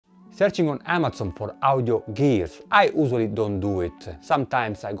Searching on Amazon for audio gears, I usually don't do it.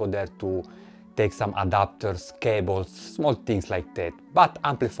 Sometimes I go there to take some adapters, cables, small things like that. But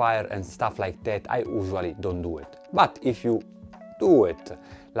amplifier and stuff like that, I usually don't do it. But if you do it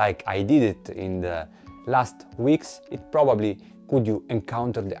like I did it in the last weeks, it probably could you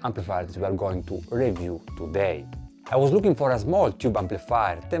encounter the amplifiers we are going to review today. I was looking for a small tube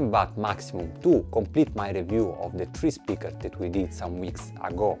amplifier, 10 watt maximum, to complete my review of the 3 speakers that we did some weeks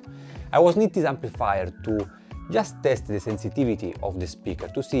ago. I was need this amplifier to just test the sensitivity of the speaker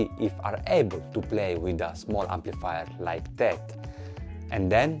to see if are able to play with a small amplifier like that.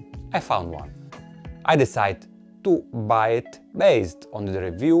 And then I found one. I decided to buy it based on the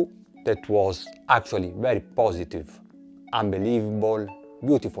review that was actually very positive, unbelievable,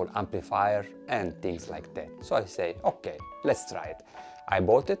 beautiful amplifier and things like that. So I say, okay, let's try it. I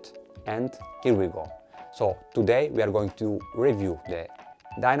bought it and here we go. So today we are going to review the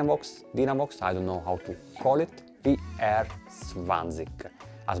Dynavox, I don't know how to call it, VR-20.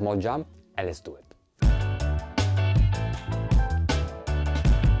 A small jump and let's do it.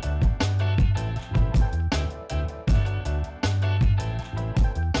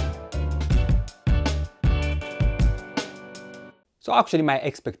 So actually my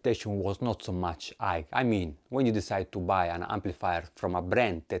expectation was not so much high. I mean, when you decide to buy an amplifier from a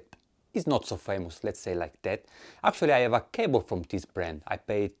brand that is not so famous, let's say like that. Actually I have a cable from this brand. I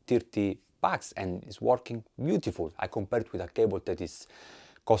paid 30 bucks and it's working beautiful. I compared it with a cable that is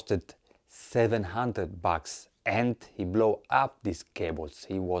costed 700 bucks and he blew up these cables.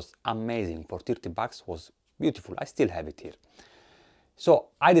 He was amazing. For 30 bucks was beautiful. I still have it here. So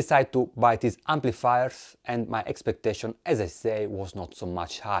I decided to buy these amplifiers and my expectation, as I say, was not so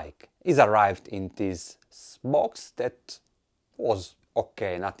much high. It arrived in this box that was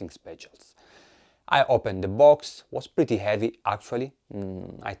okay, nothing special. I opened the box, was pretty heavy actually,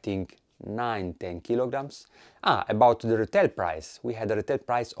 I think 9-10 kilograms. About the retail price, we had a retail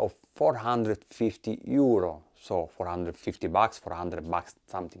price of 450 euro, so 450 bucks, 400 bucks,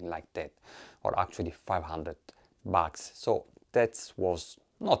 something like that, or actually 500 bucks. So that was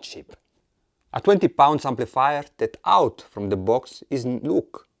not cheap. A 20 pounds amplifier that out from the box is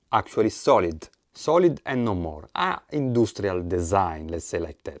look actually solid and no more. Industrial design, let's say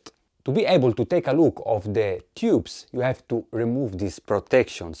like that. To be able to take a look of the tubes, you have to remove this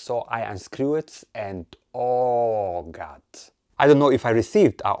protection. So I unscrew it and oh god. I don't know if I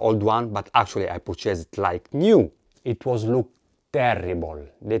received an old one, but actually I purchased it like new. It was look terrible.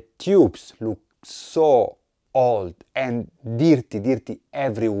 The tubes look so old and dirty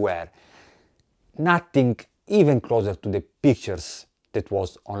everywhere. Nothing even closer to the pictures that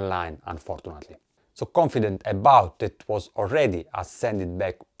was online, unfortunately. So confident about that was already a send it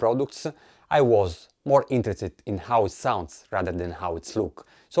back products, I was more interested in how it sounds rather than how it's look.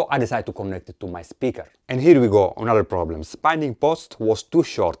 So I decided to connect it to my speaker. And here we go, another problem. Binding post was too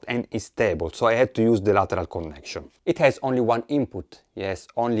short and unstable, so I had to use the lateral connection. It has only one input, yes,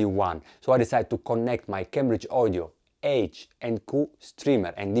 only one. So I decided to connect my Cambridge Audio H and Q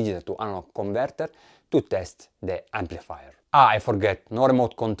streamer and digital to analog converter to test the amplifier. I forget, no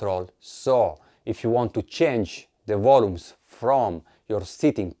remote control, so if you want to change the volumes from your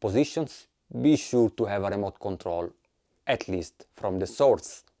sitting positions, be sure to have a remote control, at least from the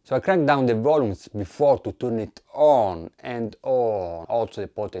source. So I cranked down the volumes before to turn it on and on. Also the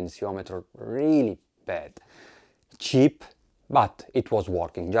potentiometer really bad. Cheap, but it was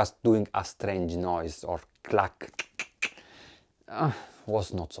working, just doing a strange noise or clack.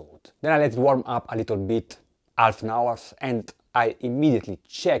 Was not so good. Then I let it warm up a little bit, half an hour, and I immediately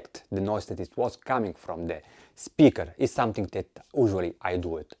checked the noise that it was coming from the speaker. It's something that usually I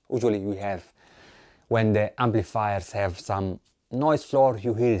do it. Usually we have, when the amplifiers have some noise floor,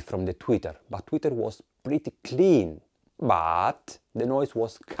 you hear it from the tweeter. But tweeter was pretty clean, but the noise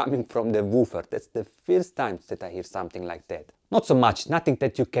was coming from the woofer. That's the first time that I hear something like that. Not so much, nothing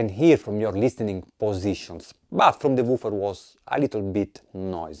that you can hear from your listening positions, but from the woofer was a little bit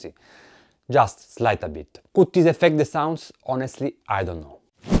noisy. Just slight a bit. Could this affect the sounds? Honestly, I don't know.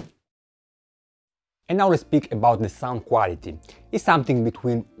 And now let's speak about the sound quality. It's something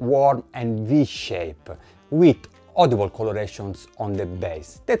between warm and V-shape, with audible colorations on the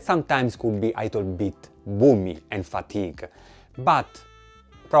bass. That sometimes could be a little bit boomy and fatigue, but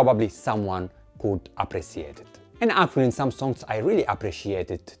probably someone could appreciate it. And actually in some songs I really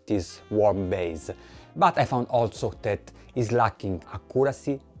appreciated this warm bass, but I found also that it's lacking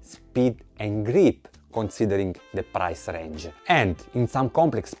accuracy, speed and grip considering the price range. And in some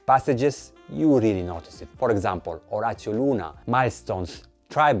complex passages you really notice it. For example, Orazio Luna, Milestones,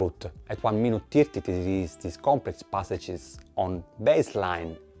 Tribute at 1 minute 30, there is these complex passages on bass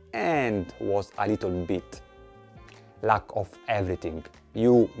line and was a little bit lack of everything.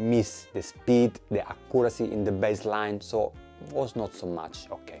 You miss the speed, the accuracy in the bass line, so was not so much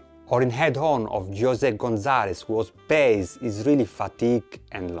okay. Or in Head On of Jose Gonzalez, whose bass is really fatigue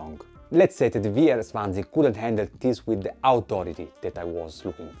and long. Let's say that the VR-20 couldn't handle this with the authority that I was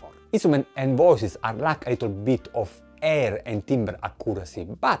looking for. Instruments and voices are lack a little bit of air and timbre accuracy,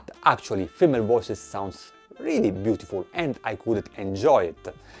 but actually female voices sounds really beautiful and I could enjoy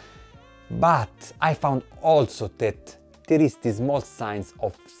it. But I found also that there is these small signs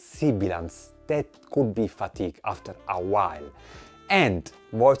of sibilance that could be fatigue after a while. And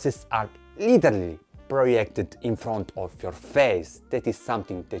voices are literally projected in front of your face. That is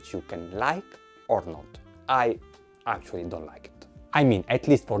something that you can like or not. I actually don't like it. I mean, at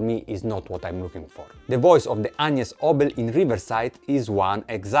least for me, is not what I'm looking for. The voice of the Agnes Obel in Riverside is one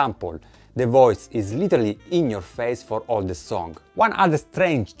example. The voice is literally in your face for all the song. One other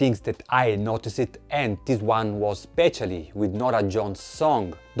strange thing that I noticed, and this one was especially with Norah Jones'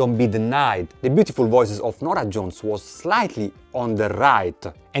 song Don't Be Denied. The beautiful voices of Norah Jones was slightly on the right.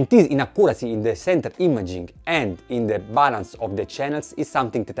 And this inaccuracy in the center imaging and in the balance of the channels is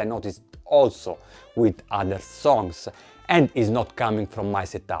something that I noticed also with other songs and is not coming from my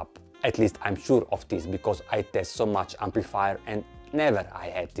setup. At least I'm sure of this because I test so much amplifier and never I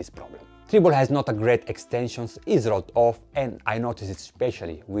had this problem. Treble has not a great extensions, is rolled off, and I notice it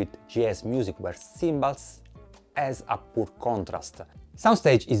especially with jazz music where cymbals has a poor contrast.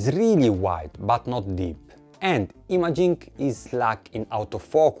 Soundstage is really wide but not deep, and imaging is lack in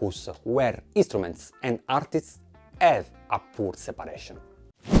autofocus where instruments and artists have a poor separation.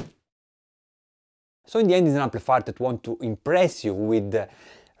 So in the end, it's an amplifier that wants to impress you with the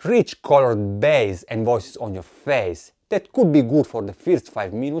rich colored bass and voices on your face. That could be good for the first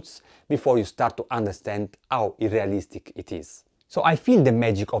 5 minutes before you start to understand how unrealistic it is. So I feel the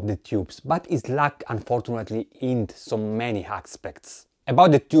magic of the tubes, but it's lack unfortunately in so many aspects.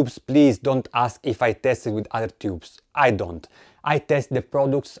 About the tubes, please don't ask if I tested with other tubes. I don't. I test the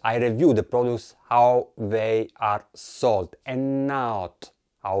products, I review the products, how they are sold and not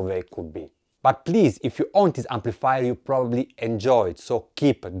how they could be. But please, if you own this amplifier, you probably enjoy it, so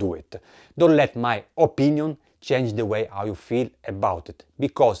keep do it. Don't let my opinion change the way how you feel about it,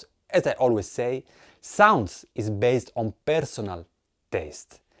 because as I always say, sounds is based on personal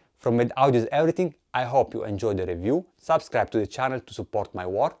taste. From Med Audio is everything. I hope you enjoyed the review. Subscribe to the channel to support my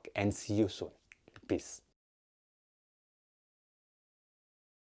work and see you soon. Peace.